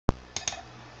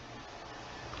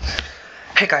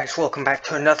Hey guys, welcome back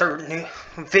to another new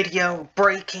video.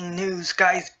 Breaking news,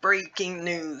 guys, breaking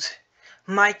news.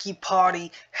 Iupati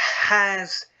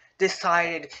has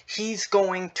decided he's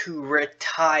going to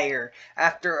retire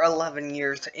after 11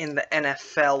 years in the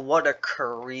NFL. What a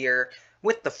career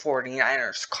with the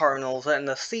 49ers, Cardinals, and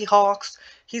the Seahawks.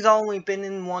 He's only been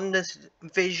in one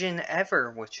division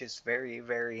ever, which is very,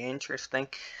 very interesting.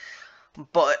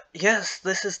 But yes,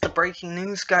 this is the breaking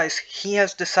news, guys. He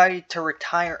has decided to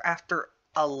retire after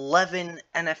 11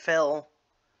 NFL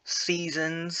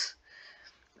seasons.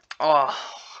 Oh,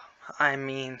 I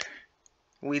mean,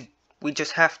 we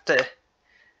just have to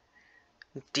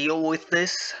deal with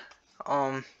this.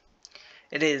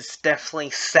 It is definitely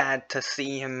sad to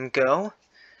see him go,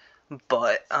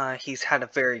 but he's had a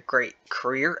very great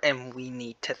career, and we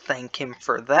need to thank him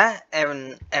for that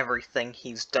and everything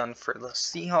he's done for the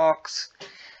Seahawks.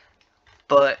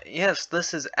 But yes,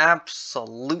 this is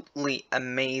absolutely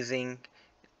amazing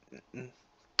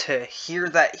to hear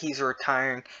that he's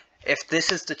retiring. If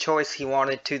this is the choice he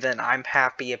wanted to, then I'm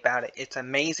happy about it. It's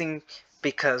amazing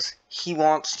because he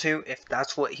wants to. If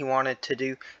that's what he wanted to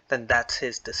do, then that's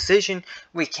his decision.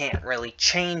 We can't really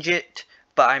change it.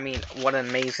 But I mean, what an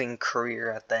amazing career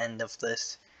at the end of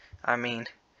this. I mean,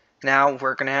 now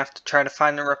we're going to have to try to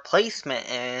find a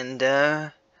replacement, and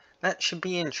that should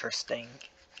be interesting.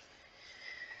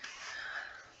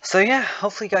 So yeah,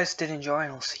 hopefully you guys did enjoy,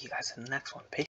 and I'll see you guys in the next one. Peace.